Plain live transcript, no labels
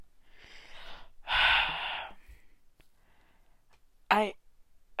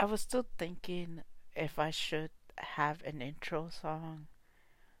I was still thinking if I should have an intro song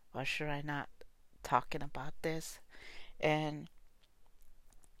or should I not talking about this. And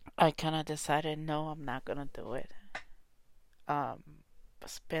I kind of decided no, I'm not gonna do it. Um,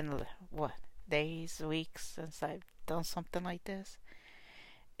 it's been what, days, weeks since I've done something like this,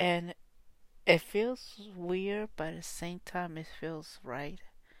 and it feels weird, but at the same time, it feels right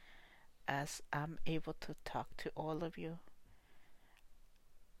as I'm able to talk to all of you.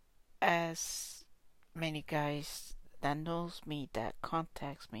 As many guys that knows me, that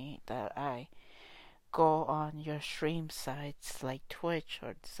contacts me, that I go on your stream sites like Twitch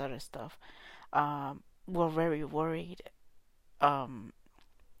or this other stuff, were very worried um,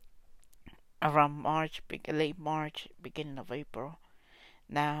 around March, late March, beginning of April.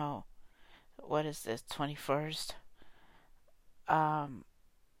 Now, what is this, 21st? Um,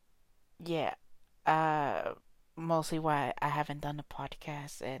 yeah, uh, mostly why I haven't done a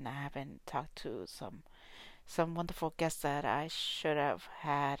podcast and I haven't talked to some wonderful guests that I should have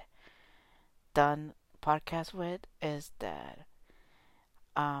had done podcast with is that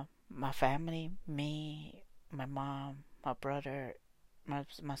my family, me, my mom, my brother, my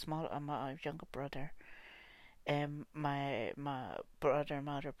younger brother, and my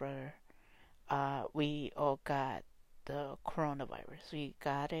other brother, we all got the coronavirus. We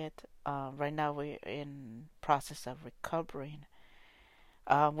got it. Right now we're in process of recovering.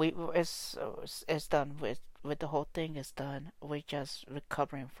 We it's done with the whole thing is done. We're just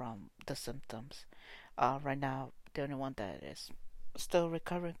recovering from the symptoms. Right now the only one that is still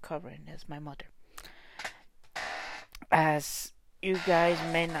recovering is my mother. As you guys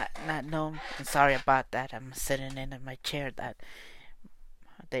may not know, I'm sorry about that. I'm sitting in my chair that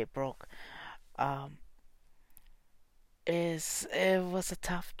they broke. Um, is it was a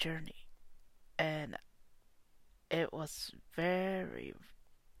tough journey, and it was very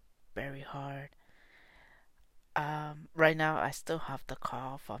hard. Right now I still have the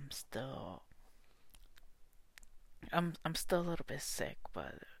cough. I'm still a little bit sick,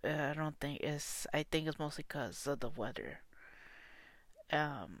 but I don't think it's. I think it's mostly because of the weather.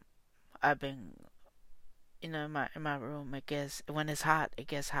 Um, I've been, in my room. It gets when it's hot, it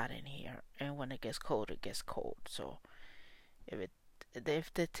gets hot in here, and when it gets cold, it gets cold. So if it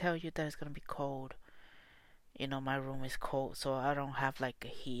if they tell you that it's gonna be cold, my room is cold, so I don't have like a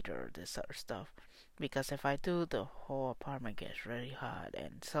heater, this other stuff. Because if I do, the whole apartment gets really hot,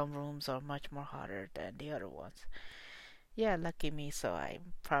 and some rooms are much more hotter than the other ones. Yeah, lucky me, so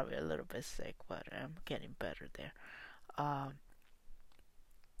I'm probably a little bit sick, but I'm getting better there. Um,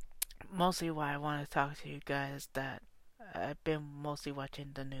 Mostly why I want to talk to you guys that I've been mostly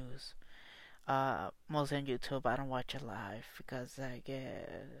watching the news. Mostly on YouTube. I don't watch it live because I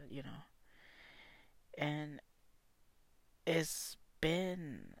get, and it's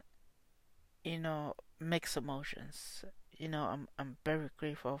been, mixed emotions. I'm very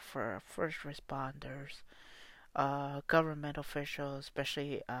grateful for first responders, government officials,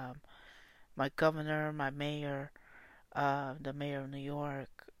 especially my governor, my mayor, the mayor of New York,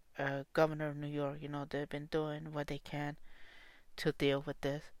 governor of New York. They've been doing what they can to deal with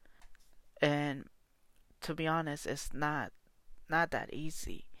this. And to be honest, it's not that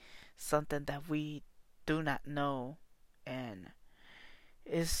easy. Something that we do not know, and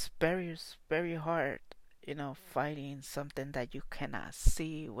it's very hard. Fighting something that you cannot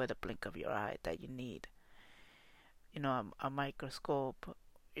see with a blink of your eye that you need. A microscope.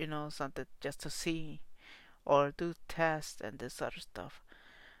 Something just to see or do tests and this other stuff.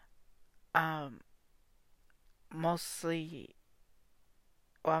 Um, Mostly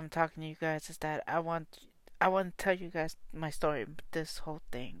what I'm talking to you guys is that I want to tell you guys my story, this whole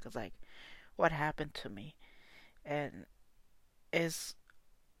thing, cause like what happened to me, and is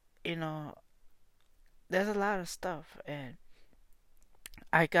you know there's a lot of stuff, and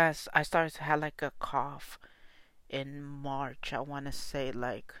I guess I started to have like a cough in March. I want to say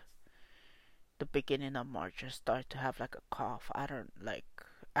like the beginning of March. I started to have like a cough. I don't like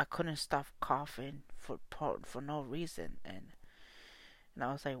I couldn't stop coughing for no reason, and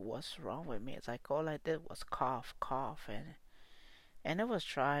I was like, what's wrong with me? It's like all I did was cough, cough, and it was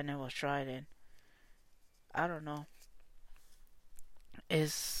trying, and I don't know.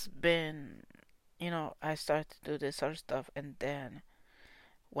 It's been, I started to do this other stuff, and then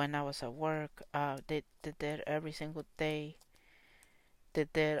when I was at work, they did every single day. They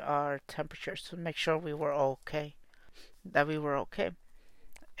did our temperatures to make sure we were okay, that we were okay,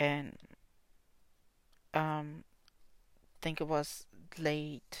 and um, think it was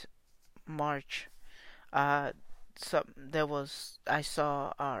late March. Uh, there was I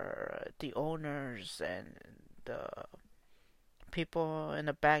saw our the owners and the people in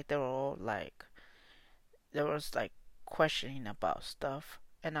the back, they were all like, there was like questioning about stuff.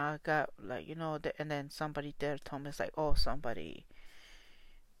 And I got like, and then somebody there told me, it's like, oh, somebody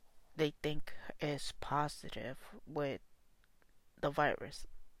they think is positive with the virus.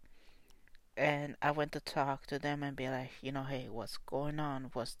 And I went to talk to them and be like, hey, what's going on?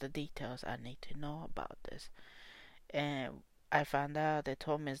 What's the details? I need to know about this. And I found out, they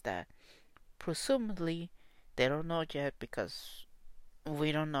told me is that presumably they don't know yet, because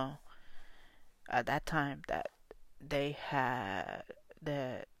we don't know at that time that they had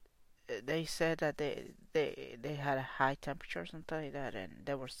the they said that they had a high temperature or something like that, and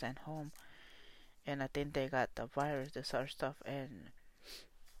they were sent home. And I think they got the virus, this other stuff, and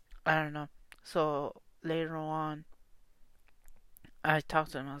I don't know. So later on, I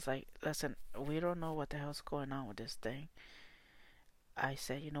talked to them. I was like, listen, we don't know what the hell's going on with this thing. I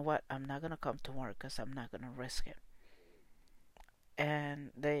said, you know what? I'm not gonna come to work because I'm not gonna risk it.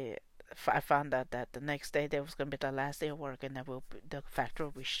 And I found out that the next day there was gonna be the last day of work, and the factory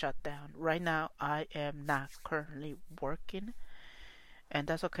will be shut down. Right now, I am not currently working, and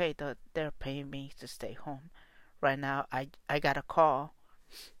that's okay. They're paying me to stay home. Right now, I got a call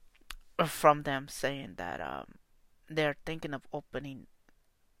from them saying that they're thinking of opening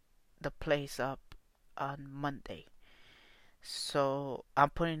the place up on Monday. So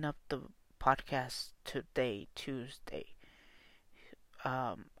I'm putting up the podcast today, Tuesday.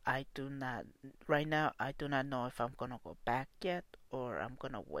 I do not right now. I do not know if I'm gonna go back yet or I'm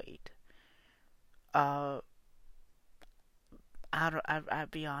gonna wait. Uh, I don't, I'll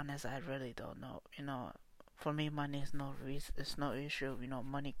be honest. I really don't know. For me, money is no reason. It's no issue.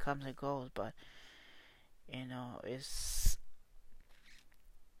 Money comes and goes, but it's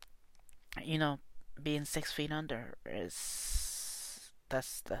you know being 6 feet under is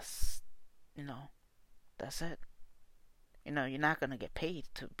that's you know that's it. You're not gonna get paid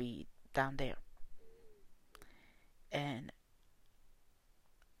to be down there. And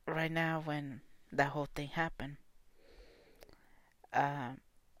right now, when that whole thing happened, um,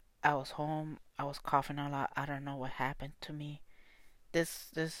 I was home. I was coughing a lot. I don't know what happened to me.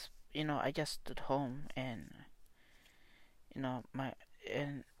 I just stood home, and my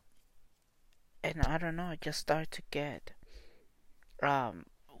and and I don't know. I just started to get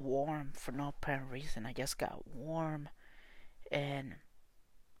warm for no apparent reason. I just got warm, and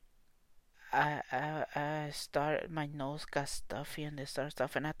I started, my nose got stuffy and this other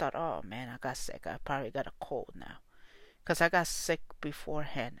stuff, and I thought, oh man, I got sick. I probably got a cold now, cause I got sick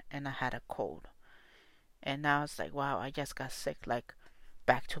beforehand and I had a cold, and now it's like, wow, I just got sick like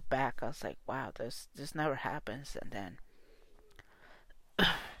back to back. I was like, wow, this never happens. And then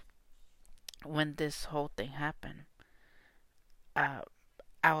when this whole thing happened, uh,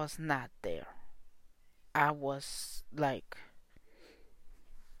 I was not there. I was like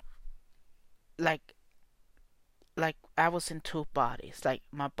I was in two bodies, like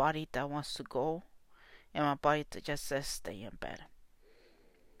my body that wants to go and my body that just says stay in bed.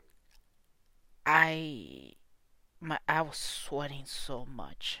 I I was sweating so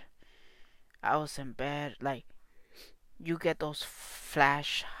much. I was in bed, like you get those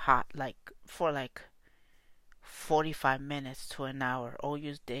flash hot, like for like 45 minutes to an hour. All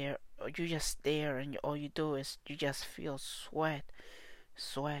you there, you just there, and all you do is you just feel sweat,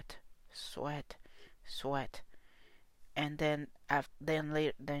 sweat, sweat, sweat. And then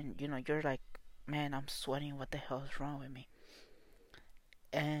later, then you're like, man, I'm sweating. What the hell is wrong with me?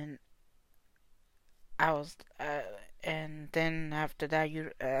 And I was, and then after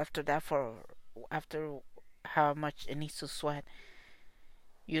how much it needs to sweat,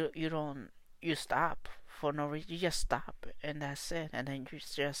 you don't you stop for no reason. You just stop, and that's it. And then you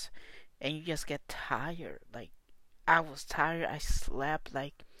just get tired. Like I was tired. I slept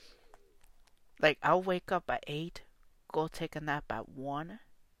like I'll wake up at 8, go take a nap at 1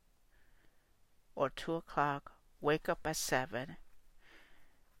 or 2 o'clock, wake up at 7,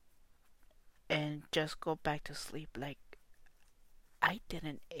 and just go back to sleep. Like I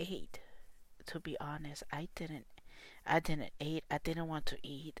didn't eat. To be honest, I didn't eat. I didn't want to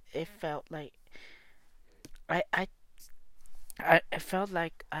eat. It felt like I I I felt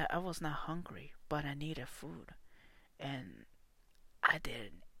like I was not hungry, but I needed food, and I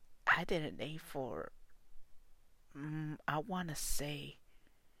didn't I didn't eat for I want to say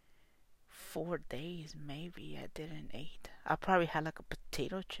 4 days maybe. I didn't eat. I probably had like a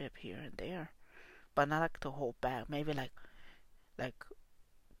potato chip here and there, but not like the whole bag. Maybe like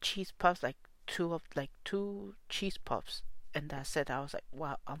cheese puffs, like two cheese puffs, and that's it. I was like,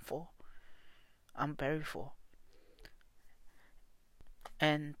 wow, I'm full. I'm very full.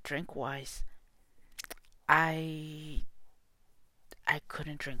 And drink wise, I I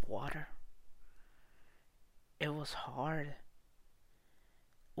couldn't drink water. It was hard.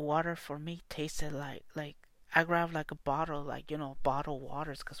 Water for me tasted like I grabbed like a bottle, like bottled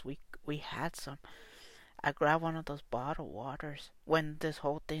waters, because we had some. I grabbed one of those bottled waters when this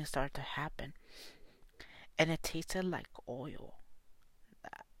whole thing started to happen, and it tasted like oil.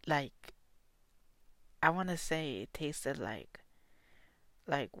 Like, I want to say it tasted like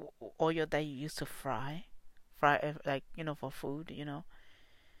oil that you used to fry like for food,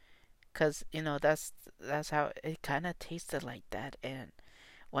 because that's how it kind of tasted like that. And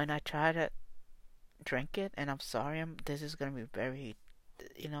when I tried to drink it, and I'm sorry, this is gonna be very,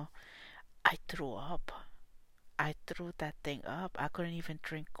 you know, I threw up. I threw that thing up. I couldn't even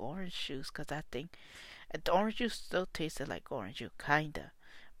drink orange juice because that thing, the orange juice still tasted like orange juice, kinda,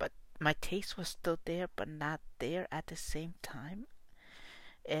 but my taste was still there, but not there at the same time.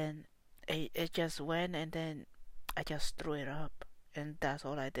 And it just went, and then I just threw it up, and that's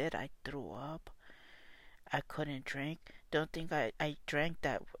all I did. I threw up. I couldn't drink. Don't think I drank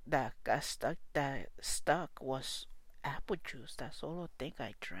that got stuck was apple juice. That's all I think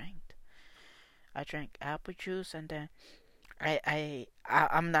I drank. I drank apple juice, and then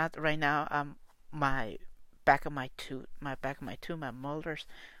I'm not right now. My back of my tooth, my molars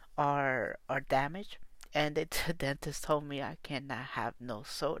are damaged, and the dentist told me I cannot have no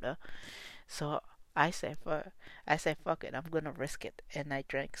soda. So I said fuck it. I'm gonna risk it, and I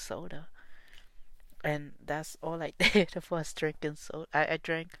drank soda, and that's all I did was drinking soda. I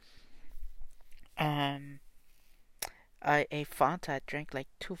drank um I ate Fanta. I drank like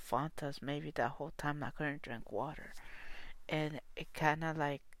two Fantas maybe that whole time. I couldn't drink water, and it kind of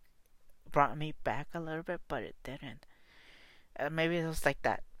like brought me back a little bit, but it didn't. Maybe it was like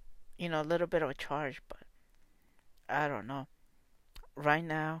that, a little bit of a charge, but I don't know. Right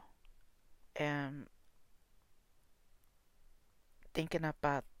now, um, thinking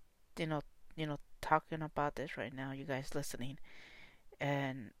about, talking about this right now, you guys listening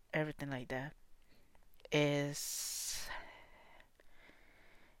and everything like that is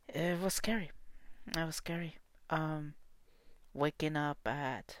it was scary. It was scary. Um, Waking up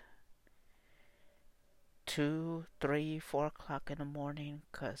at 2, 3, 4 o'clock in the morning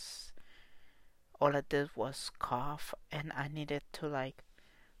because all I did was cough, and I needed to like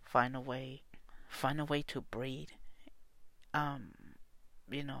find a way, find a way to breathe. Um,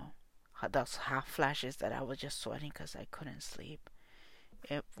 you know, those hot flashes that I was just sweating because I couldn't sleep.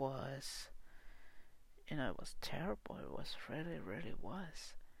 It was, it was terrible. It was really, really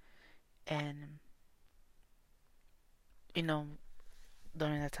was. And you know,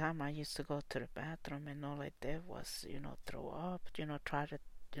 during that time, I used to go to the bathroom, and all I did was, throw up. Try to,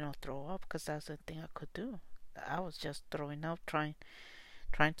 throw up because that's the thing I could do. I was just throwing up, trying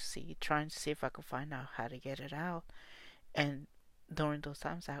to see if I could find out how to get it out. And during those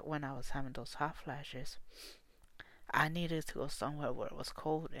times, when I was having those hot flashes, I needed to go somewhere where it was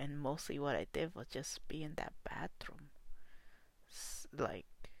cold, and mostly what I did was just be in that bathroom. Like,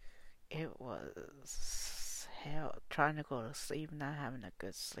 it was hell trying to go to sleep, not having a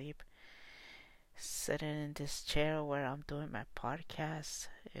good sleep. Sitting in this chair where I'm doing my podcast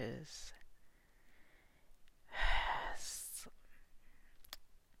is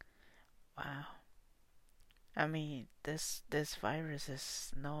wow. I mean, this virus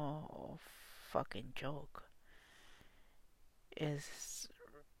is no fucking joke. It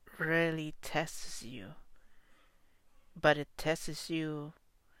really tests you, but it tests you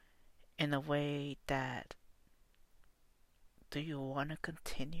in a way that, do you want to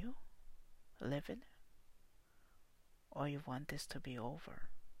continue living, or you want this to be over?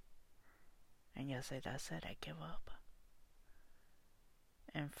 And you say, that's it, I give up.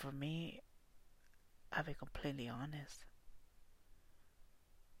 And for me, I'll be completely honest,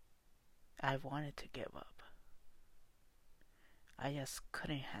 I wanted to give up. I just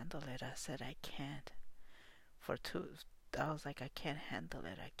couldn't handle it. I said, I can't. For two, I was like, I can't handle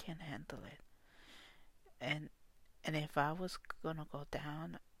it. I can't handle it. And if I was gonna go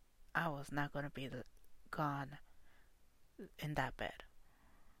down, I was not gonna be gone in that bed.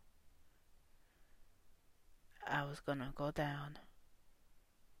 I was gonna go down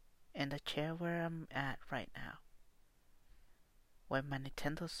in the chair where I'm at right now, with my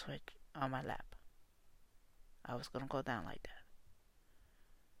Nintendo Switch on my lap. I was gonna go down like that.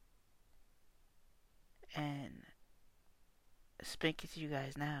 And speaking to you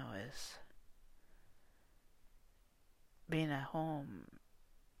guys now is being at home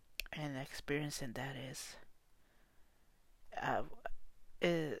and experiencing that is uh,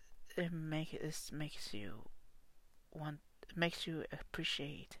 it makes you want, it makes you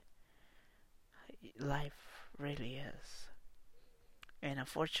appreciate life really is. And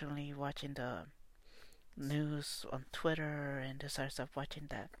unfortunately, watching the news on Twitter and this other stuff, watching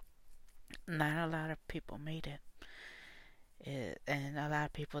that, not a lot of people made and a lot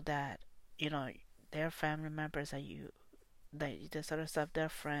of people that you know their family members that this other stuff, their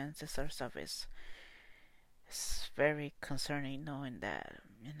friends, this other stuff is it's very concerning knowing that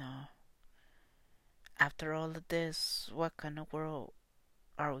after all of this, what kind of world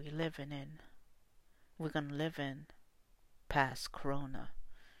are we living in? We're gonna live in past Corona.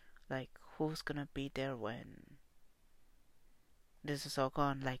 Like, who's gonna be there when this is all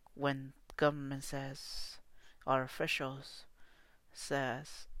gone? Like, when government says, our officials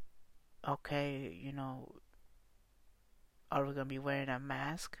says, okay, are we gonna be wearing a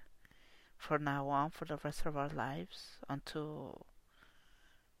mask from now on for the rest of our lives until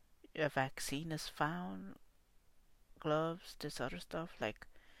a vaccine is found? Gloves, this other stuff. Like,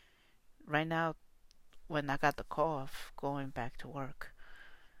 right now, when I got the call of going back to work,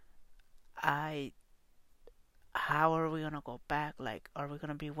 I how are we gonna go back? Like, are we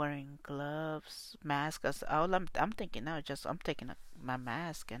gonna be wearing gloves, masks? All I'm thinking now, just I'm taking my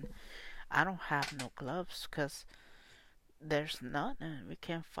mask and I don't have no gloves because there's nothing. We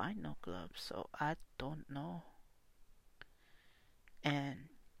can't find no gloves, so I don't know. And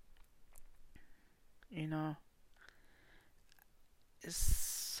you know,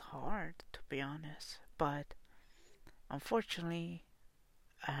 it's hard to be honest, but unfortunately,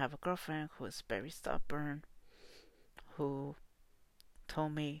 I have a girlfriend who is very stubborn, who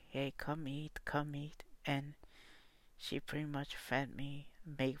told me, "Hey, come eat," and she pretty much fed me,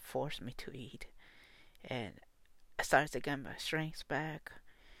 forced me to eat, and I started to get my strength back.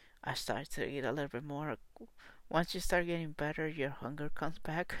 I started to eat a little bit more. Once you start getting better, your hunger comes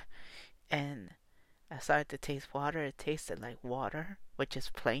back, and I started to taste water. It tasted like water, which is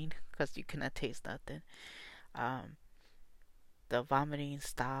plain because you cannot taste nothing. Um, the vomiting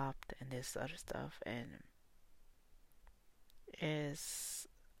stopped and this other stuff, and is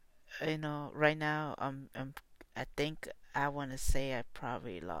right now I think I want to say I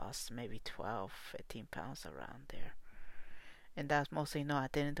probably lost maybe 12, 15 pounds around there. And that's mostly no, I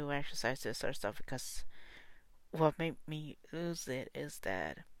didn't do exercises or stuff because what made me lose it is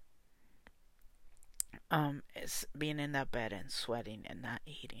that it's being in that bed and sweating and not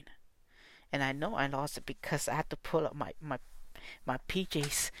eating. And I know I lost it because I had to pull up my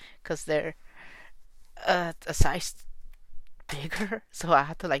PJs because they're a size bigger, so I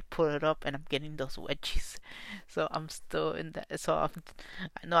had to like pull it up, and I'm getting those wedgies. So I'm still in that. I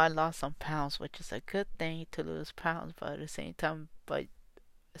know I lost some pounds, which is a good thing to lose pounds, but at the same time,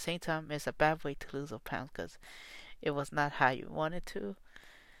 it's a bad way to lose a pound because it was not how you wanted to.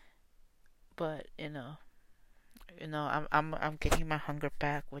 But I'm getting my hunger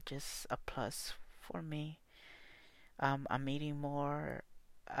back, which is a plus for me. I'm eating more.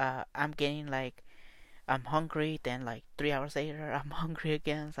 I'm getting like I'm hungry, then like 3 hours later I'm hungry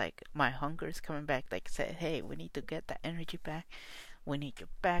again. It's like my hunger is coming back. Like said, hey, we need to get that energy back. We need you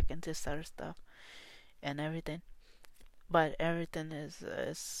back and this other stuff and everything. But everything is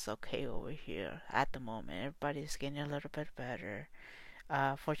okay over here at the moment. Everybody's getting a little bit better.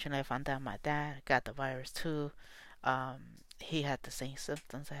 Fortunately, I found out my dad got the virus too. He had the same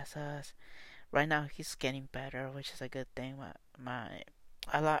symptoms as us. Right now, he's getting better, which is a good thing.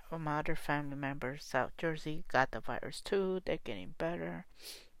 A lot of my other family members, South Jersey, got the virus too. They're getting better,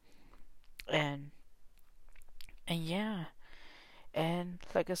 and yeah, and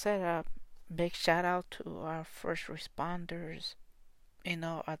like I said, big shout out to our first responders.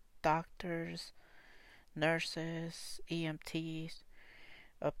 Our doctors, nurses, EMTs,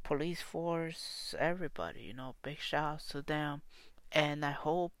 police force, everybody. Big shout outs to them, and I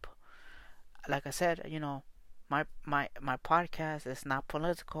hope, like I said, my podcast is not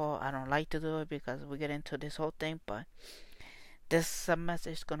political. I don't like to do it because we get into this whole thing, but this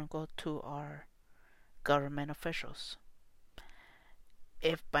message is gonna go to our government officials.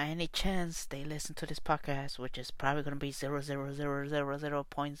 If by any chance they listen to this podcast, which is probably gonna be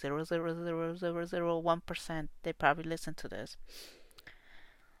 0.0000000001%, they probably listen to this.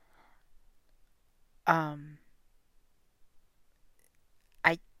 I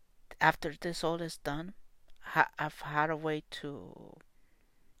After this all is done, I've had a way to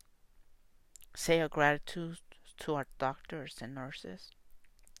say a gratitude to our doctors and nurses.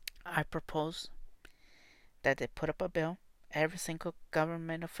 I propose that they put up a bill, every single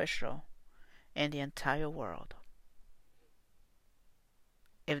government official in the entire world,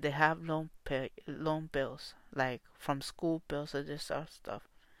 if they have loan bills, like from school bills or this sort of stuff,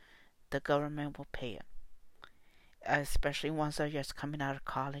 the government will pay it. Especially ones that are just coming out of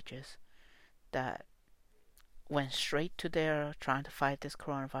colleges that went straight to there trying to fight this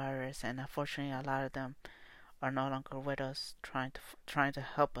coronavirus, and unfortunately, a lot of them are no longer with us, trying to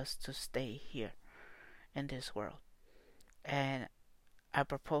help us to stay here in this world. And I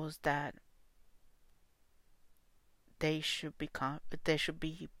propose that they should be,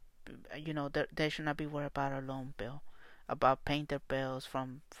 they should not be worried about a loan bill, about paying their bills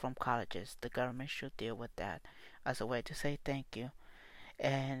from colleges. The government should deal with that as a way to say thank you.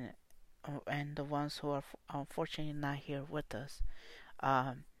 And the ones who are unfortunately not here with us,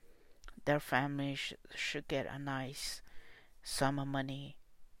 um, their families should get a nice sum of money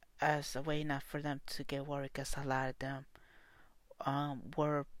as a way not for them to get worried, because a lot of them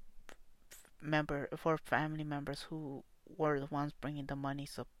were family members who were the ones bringing the money,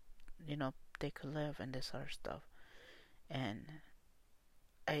 so they could live and this other stuff. And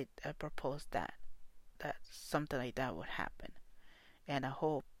I propose that something like that would happen, and I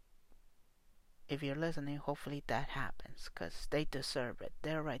hope, if you're listening, hopefully that happens, because they deserve it.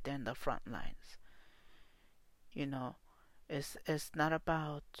 They're right there in the front lines. It's not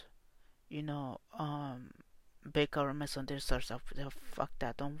about big governments on this sort of stuff. Fuck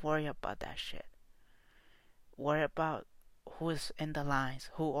that. Don't worry about that shit. Worry about who is in the lines,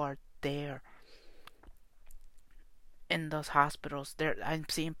 who are there in those hospitals. There, I'm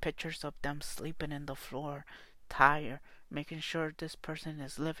seeing pictures of them sleeping in the floor, tired, making sure this person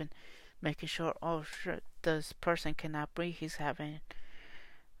is living, making sure, oh shit, this person cannot breathe. He's having,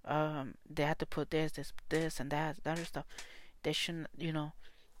 they have to put this, and that other stuff. They shouldn't,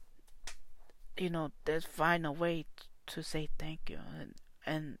 they find a way to say thank you.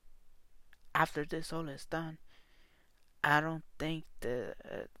 And after this all is done, I don't think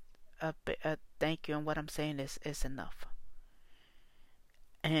a thank you and what I'm saying is enough,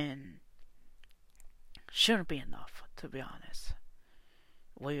 and shouldn't be enough, to be honest.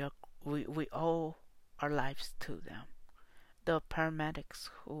 We owe our lives to them. The paramedics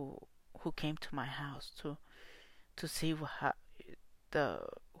who came to my house to see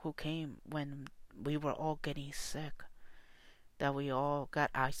who came when we were all getting sick, that we all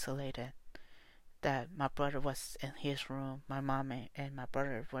got isolated, that my brother was in his room, my mom and my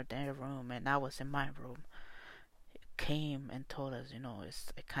brother were in their room, and I was in my room, came and told us,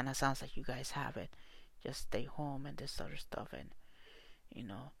 it kind of sounds like you guys have it, just stay home and this other stuff, and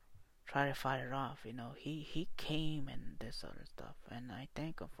try to fight it off. He came and this other stuff, and I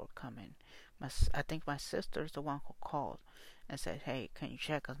thank him for coming. I think my sister is the one who called and said, hey, can you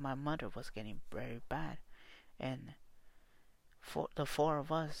check, because my mother was getting very bad, and for the four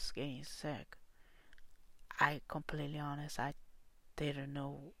of us getting sick, I completely honest, I didn't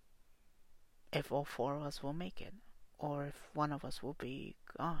know if all four of us will make it, or if one of us will be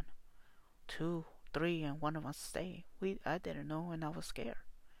gone. 2, 3, and one of us stay. I didn't know, and I was scared.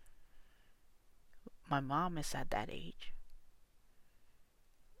 My mom is at that age,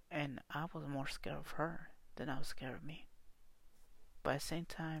 and I was more scared of her than I was scared of me. But at the same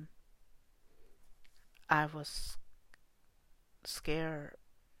time, I was scared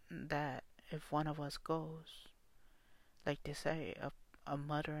that if one of us goes, like they say, a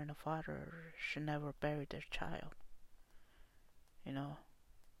mother and a father should never bury their child.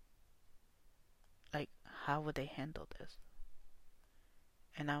 Like, how would they handle this?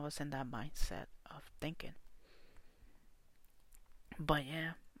 And I was in that mindset of thinking. But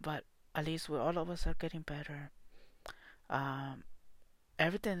yeah, at least all of us are getting better.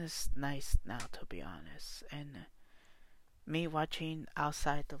 Everything is nice now, to be honest. And me watching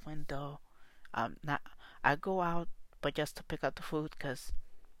outside the window, not I go out, but just to pick up the food, because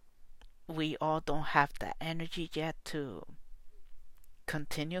we all don't have the energy yet to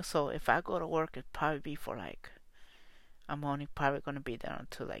continue. So if I go to work, it'd probably be for I'm only probably gonna be there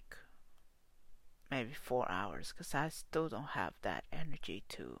until maybe 4 hours, because I still don't have that energy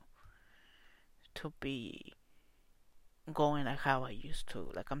to be going like how I used to.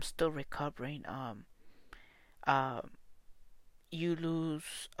 Like, I'm still recovering. You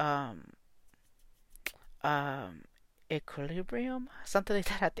lose equilibrium, something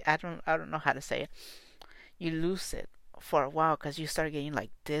like that. I don't know how to say it. You lose it for a while, because you start getting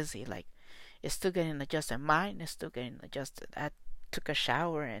dizzy. Like, it's still getting adjusted. Mine is still getting adjusted. I took a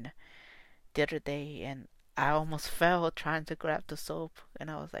shower and the other day, and I almost fell trying to grab the soap,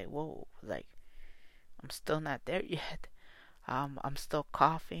 and I was like, whoa, I'm still not there yet. I'm still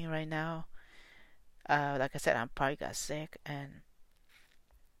coughing right now. Like I said, I probably got sick, and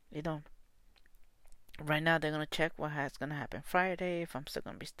right now they're gonna check what's gonna happen Friday, if I'm still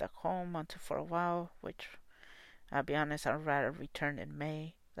gonna be stuck home until for a while, which I'll be honest, I'd rather return in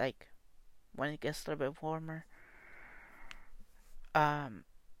May, when it gets a little bit warmer.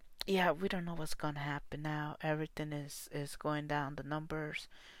 yeah, we don't know what's gonna happen now. Everything is going down the numbers,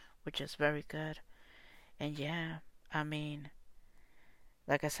 which is very good. And yeah, I mean,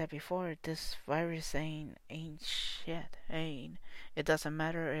 like I said before, this virus ain't shit. Ain't it doesn't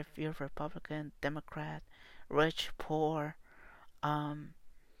matter if you're Republican, Democrat, rich, poor, um,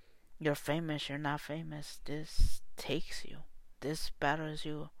 you're famous, you're not famous. This takes you. This battles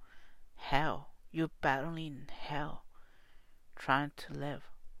you hell. You're battling hell, trying to live.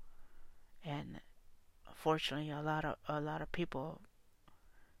 And unfortunately, a lot of people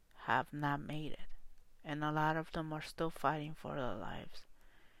have not made it, and a lot of them are still fighting for their lives.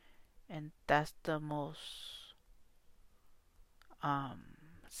 And that's the most um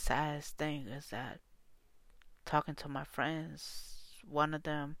saddest thing, is that talking to my friends, one of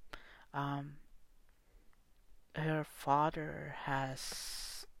them, um, her father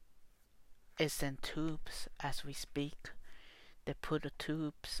has is in tubes as we speak. They put the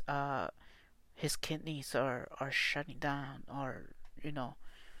tubes. His kidneys are shutting down, or you know,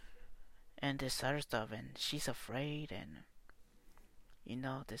 and this other stuff, and she's afraid, and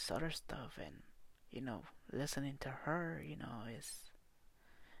this other stuff, and listening to her,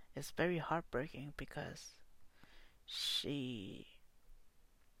 is very heartbreaking, because she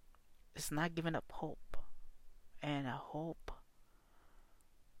is not giving up hope, and I hope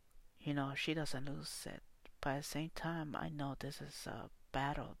she doesn't lose it. But at the same time, I know this is a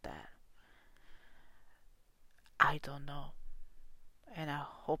battle that I don't know, and I'm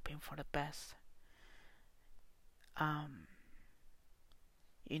hoping for the best. Um,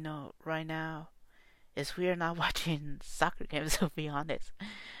 right now, it's weird not watching soccer games, to be honest.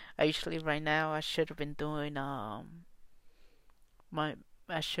 I usually, right now, I should have been doing my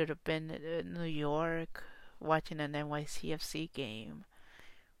I should have been in New York watching an NYCFC game,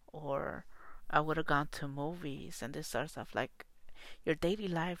 or I would have gone to movies and this sort of stuff. Like, your daily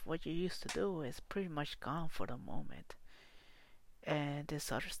life, what you used to do, is pretty much gone for the moment, and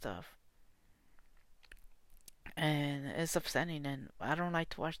this other stuff. And it's upsetting, and I don't like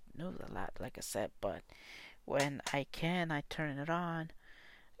to watch the news a lot, like I said, but when I can, I turn it on,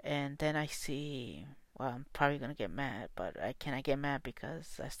 and then I see. Well, I'm probably gonna get mad, but I get mad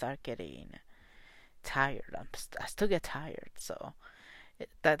because I start getting tired. I still get tired, so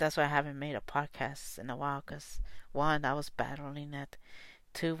that's why I haven't made a podcast in a while. Cause one, I was battling it.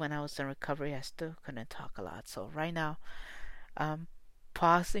 Two, when I was in recovery, I still couldn't talk a lot. So right now,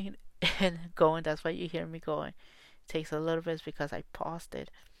 pausing and going. That's why you hear me going. It takes a little bit because I paused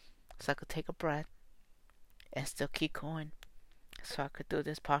it so I could take a breath and still keep going. So I could do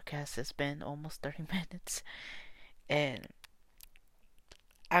this podcast. It's been almost 30 minutes, and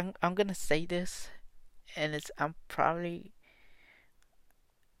I'm gonna say this, and I'm probably,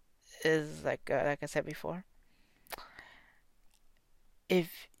 is like I said before.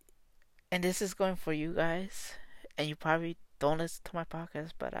 If And this is going for you guys, and you probably don't listen to my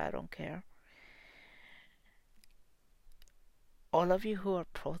podcast, but I don't care. All of you who are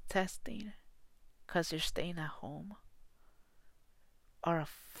protesting because you're staying at home are a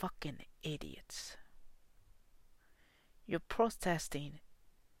fucking idiots. You're protesting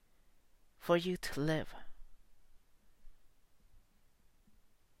for you to live,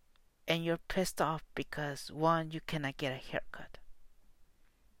 and you're pissed off because one, you cannot get a haircut,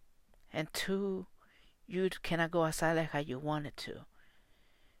 and two, you cannot go outside like how you wanted to,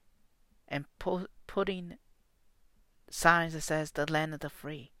 and putting signs that says the land of the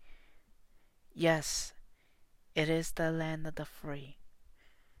free. Yes, it is the land of the free,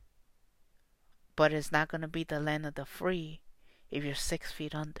 but it's not gonna be the land of the free if you're 6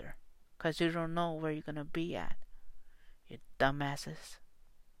 feet under, cause you don't know where you're gonna be at. You dumbasses,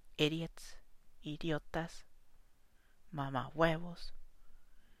 idiots, idiotas, mama huevos.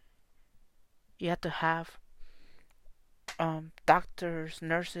 You have to have doctors,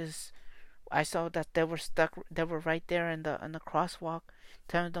 nurses. I saw that they were stuck. They were right there in the crosswalk,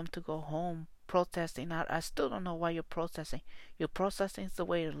 telling them to go home, protesting. I still don't know why you're protesting. You're protesting is the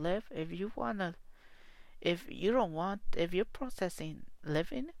way to live. If you wanna, if you don't want, if you're protesting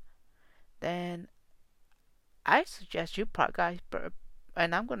living, then I suggest you guys.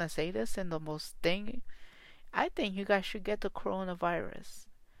 And I'm gonna say this in the most thing. I think you guys should get the coronavirus,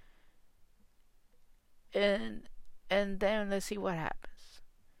 and then let's see what happens.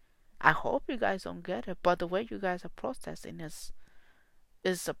 I hope you guys don't get it, but the way you guys are protesting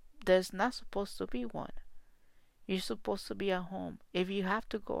there's not supposed to be one. You're supposed to be at home. If you have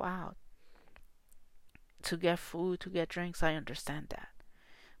to go out to get food, to get drinks, I understand that.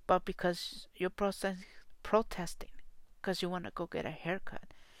 But because you're protesting because you want to go get a haircut,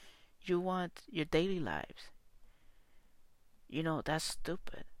 you want your daily lives, that's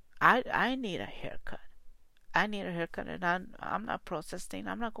stupid. I need a haircut. I need a haircut, and I'm not protesting.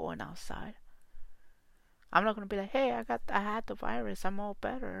 I'm not going outside. I'm not gonna be like, hey, I had the virus. I'm all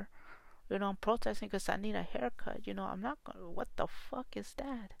better. I'm protesting because I need a haircut. I'm not gonna. What the fuck is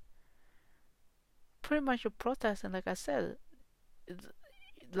that? Pretty much you're protesting, like I said,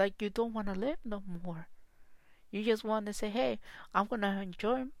 like you don't want to live no more. You just want to say, hey, I'm gonna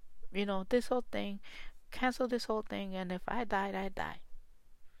enjoy, this whole thing, cancel this whole thing, and if I die, I die.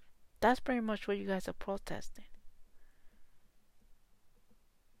 That's pretty much what you guys are protesting.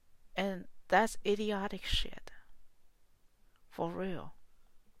 And that's idiotic shit. For real.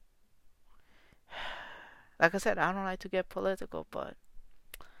 Like I said, I don't like to get political, but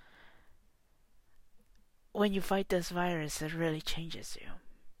when you fight this virus, it really changes you.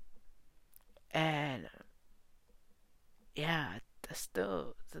 And yeah, I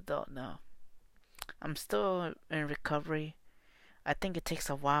still don't know. I'm still in recovery. I think it takes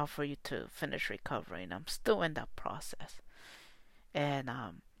a while for you to finish recovering. I'm still in that process. And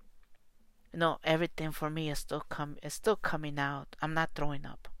everything for me is still coming out. I'm not throwing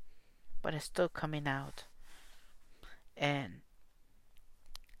up, but it's still coming out. And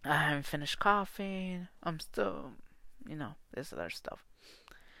I haven't finished coughing. I'm still, this other stuff.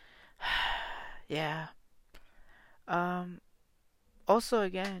 Yeah. Also,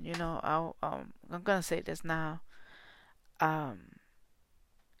 again, I'm gonna say this now. Um,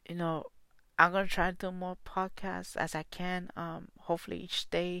 I'm gonna try to do more podcasts as I can. Hopefully each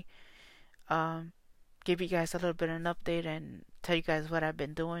day. Give you guys a little bit of an update and tell you guys what I've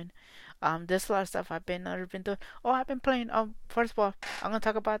been doing. There's a lot of stuff I've been doing. Oh, I've been playing. First of all, I'm gonna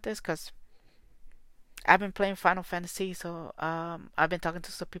talk about this because I've been playing Final Fantasy. So I've been talking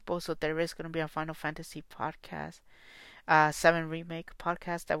to some people. So there is gonna be a Final Fantasy podcast, 7 remake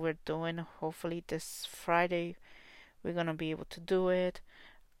podcast that we're doing. Hopefully this Friday we're gonna be able to do it.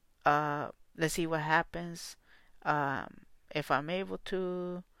 Let's see what happens. If I'm able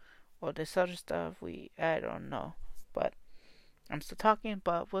to, or this other stuff, I don't know. But I'm still talking,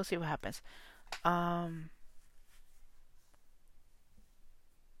 but we'll see what happens. Like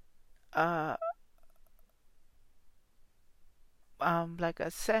I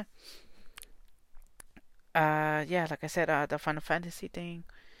said, like I said, the Final Fantasy thing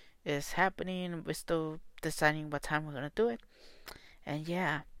is happening. We're still deciding what time we're gonna do it, and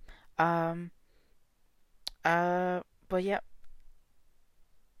yeah, um, but yeah,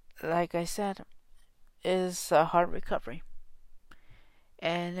 like I said, is a hard recovery,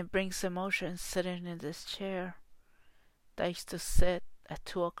 and it brings emotions sitting in this chair that I used to sit at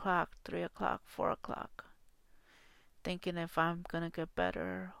 2 o'clock, 3 o'clock, 4 o'clock, thinking if I'm gonna get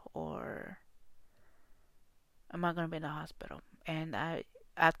better or am I gonna be in the hospital. And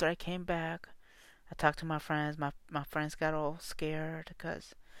after I came back, I talked to my friends. My friends got all scared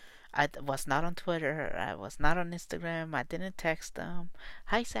because I was not on Twitter. I was not on Instagram. I didn't text them.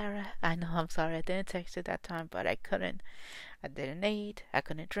 Hi, Sarah. I know, I'm sorry. I didn't text you that time, but I couldn't. I didn't eat. I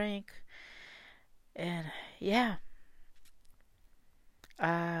couldn't drink. And yeah.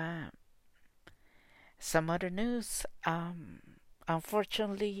 Some other news.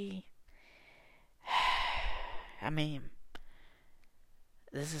 Unfortunately, I mean,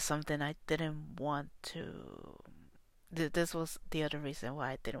 this is something I didn't want to. This was the other reason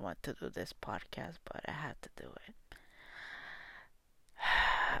why I didn't want to do this podcast, but I had to do it.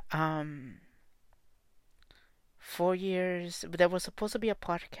 4 years. There was supposed to be a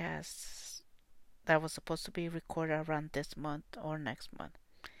podcast that was supposed to be recorded around this month or next month.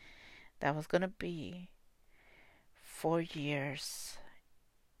 That was gonna be 4 years,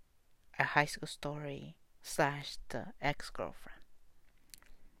 a high school story / the ex-girlfriend.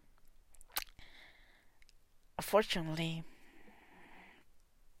 Unfortunately,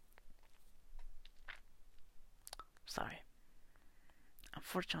 sorry.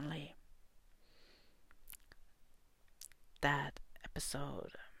 Unfortunately, that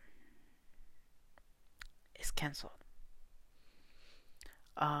episode is cancelled.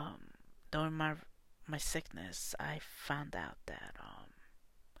 During my sickness, I found out that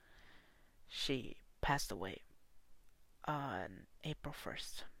she passed away on April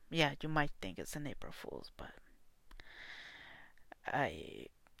 1st. Yeah, you might think it's an April Fool's, but I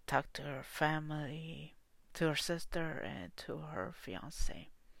talked to her family, to her sister, and to her fiance.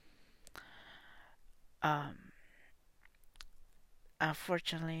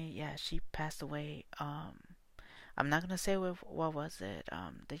 Unfortunately, yeah, she passed away. I'm not gonna say what was it.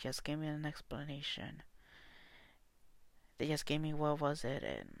 They just gave me an explanation. They just gave me what was it,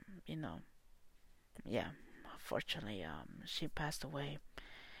 and yeah. Unfortunately, she passed away.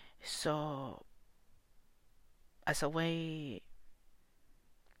 So, as a way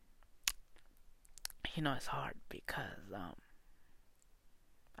it's hard because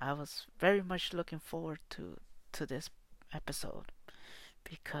I was very much looking forward to this episode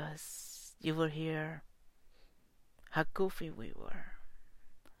because you will hear how goofy we were,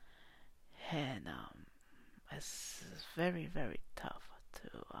 and it's very very tough to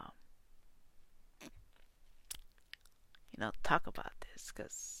talk about this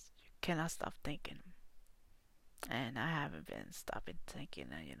because you cannot stop thinking, and I haven't been stopping thinking.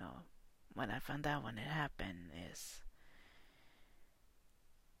 And when I found out when it happened is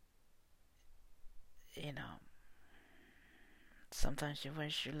you know sometimes you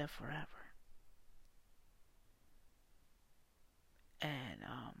wish you lived forever, and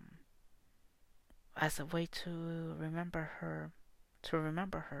as a way to remember her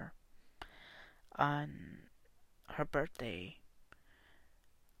on her birthday,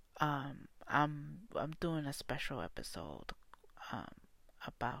 I'm doing a special episode um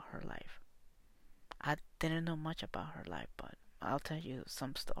about her life. I didn't know much about her life, but I'll tell you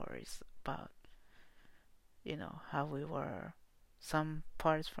some stories about how we were, some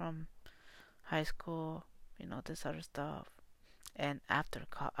parts from high school, this other stuff, and after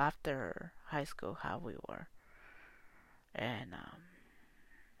high school how we were, and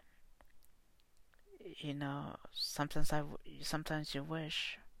sometimes you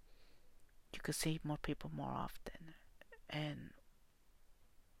wish you could see more people more often. And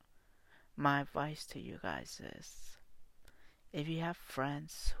my advice to you guys is, if you have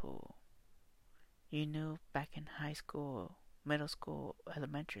friends who you knew back in high school, middle school,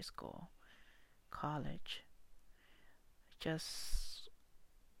 elementary school, college, just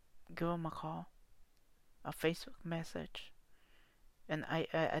give them a call, a Facebook message, and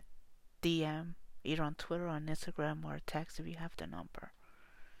a DM either on Twitter, on Instagram, or a text if you have the number,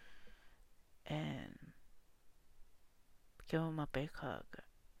 and give them a big hug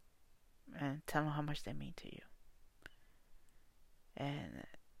and tell them how much they mean to you, and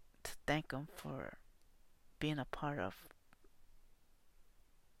to thank them for being a part of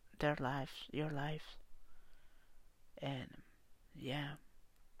their lives, your life. And yeah,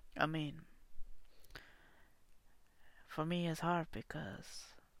 I mean, for me it's hard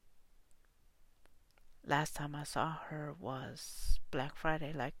because last time I saw her was Black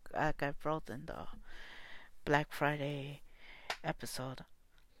Friday, like I wrote in the Black Friday episode.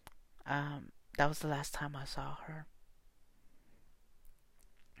 That was the last time I saw her.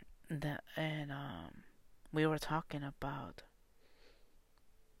 And we were talking about,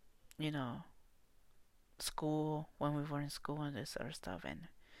 you know, school, when we were in school and this other stuff, and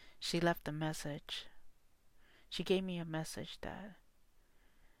she left a message. She gave me a message that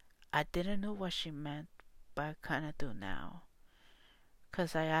I didn't know what she meant, but I kind of do now.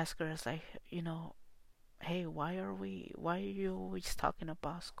 Cause I asked her, it's like, hey, why are you always talking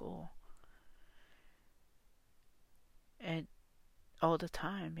about school? And all the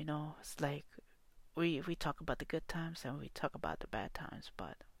time, it's like we talk about the good times and we talk about the bad times,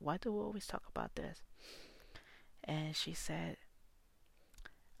 but why do we always talk about this? And she said,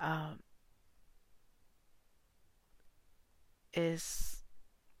 um, is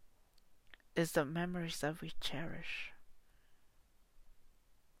the memories that we cherish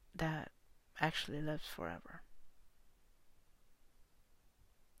that actually lives forever.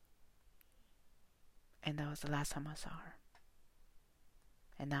 And that was the last time I saw her.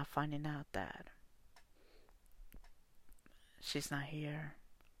 And now finding out that she's not here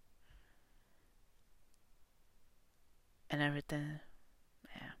and everything,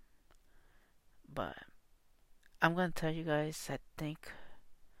 yeah. But I'm gonna tell you guys, I think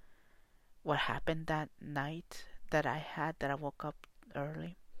what happened that night that I woke up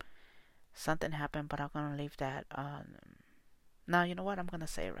early. Something happened, but I'm gonna leave that on. Now, you know what? I'm gonna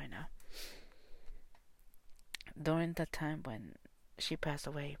say it right now. During the time when she passed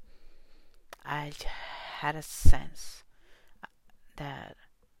away, I had a sense that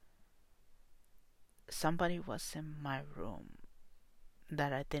somebody was in my room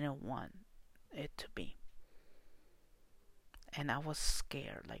that I didn't want it to be. And I was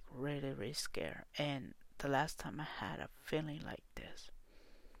scared, like really, really scared. And the last time I had a feeling like this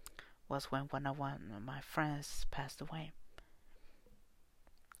was when one of my friends passed away.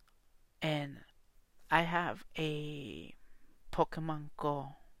 And I have a Pokemon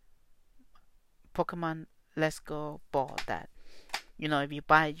Go, Pokemon Let's Go ball that, if you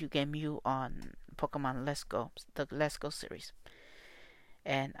buy it, you get Mew on Pokemon Let's Go, the Let's Go series.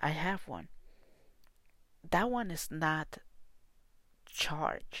 And I have one. That one is not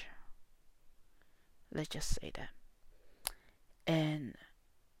charged. Let's just say that. And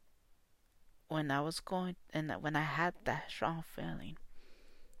when I was going, and when I had that strong feeling,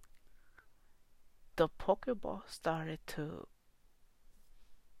 the Pokeball started to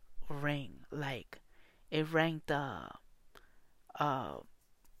ring, like it rang the uh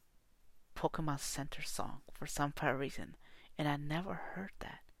Pokemon Center song for some reason, and I never heard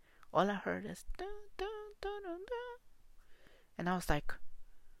that. All I heard is dun dun dun dun dun, and I was like,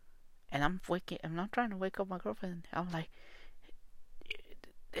 and I'm not trying to wake up my girlfriend. I'm like,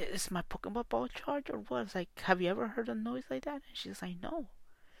 is my Pokemon ball charged or what? It's like, have you ever heard a noise like that? And she's like, no.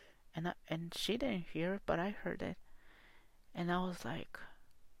 And she didn't hear it, but I heard it, and I was like,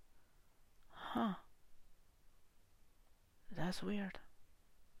 huh, that's weird.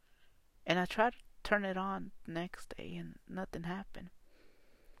 And I tried to turn it on the next day, and nothing happened.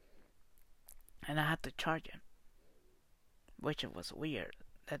 And I had to charge it, which it was weird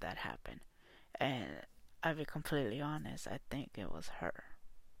that that happened. And I'll be completely honest, I think it was her.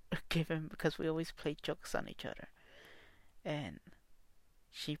 Given because we always play jokes on each other. And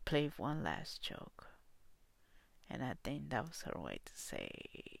she played one last joke. And I think that was her way to say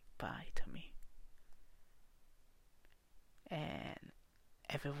bye to me. And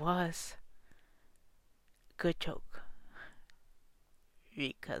if it was, good joke.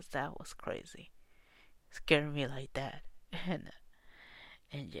 Because that was crazy. Scared me like that. And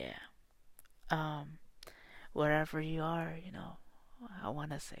yeah. Um Wherever you are, I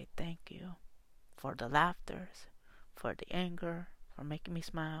wanna say thank you for the laughters, for the anger, for making me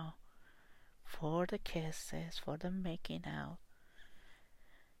smile, for the kisses, for the making out.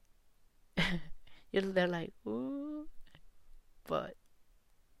 They're like, ooh. But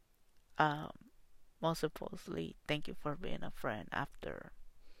um most supposedly, thank you for being a friend after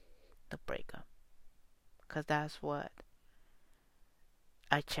the breakup. Cause that's what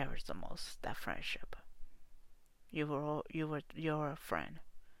I cherish the most, that friendship. You're a friend.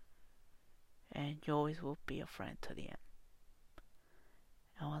 And you always will be a friend to the end.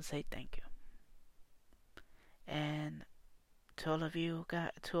 I wanna say thank you. And to all of you,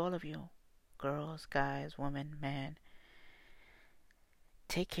 girls, guys, women, men,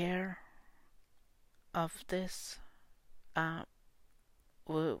 take care of this. Uh,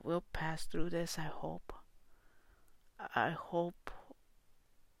 we'll pass through this. I hope. I hope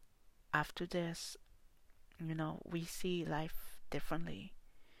after this, we see life differently.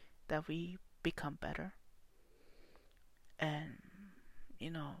 That we become better, and you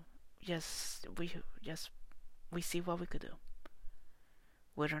know, just we see what we could do.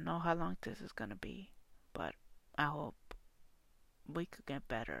 We don't know how long this is gonna be, but I hope we could get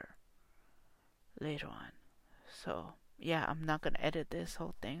better later on. So yeah, I'm not gonna edit this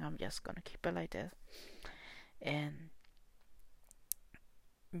whole thing. I'm just gonna keep it like this. And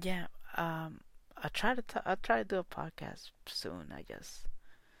yeah, I'll try to do a podcast soon.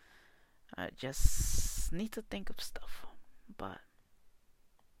 I just need to think of stuff. But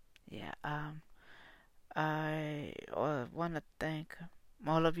yeah, I want to thank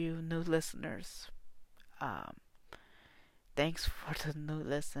all of you new listeners. Um, Thanks for the new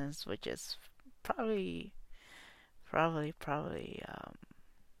listens, which is probably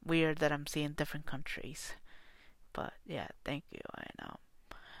weird that I'm seeing different countries. But yeah, thank you. And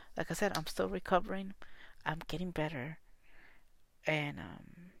like I said, I'm still recovering. I'm getting better, and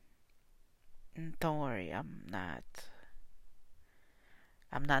don't worry, I'm not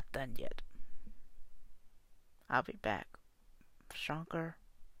done yet. I'll be back, stronger,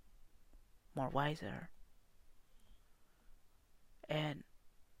 more wiser, and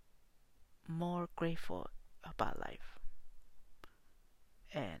more grateful about life.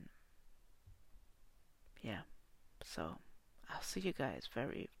 And yeah, so I'll see you guys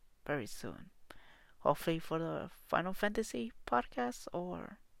very, very soon. Hopefully for the Final Fantasy podcast,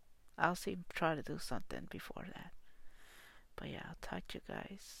 or I'll see try to do something before that. But yeah, I'll talk to you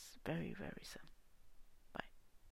guys very, very soon.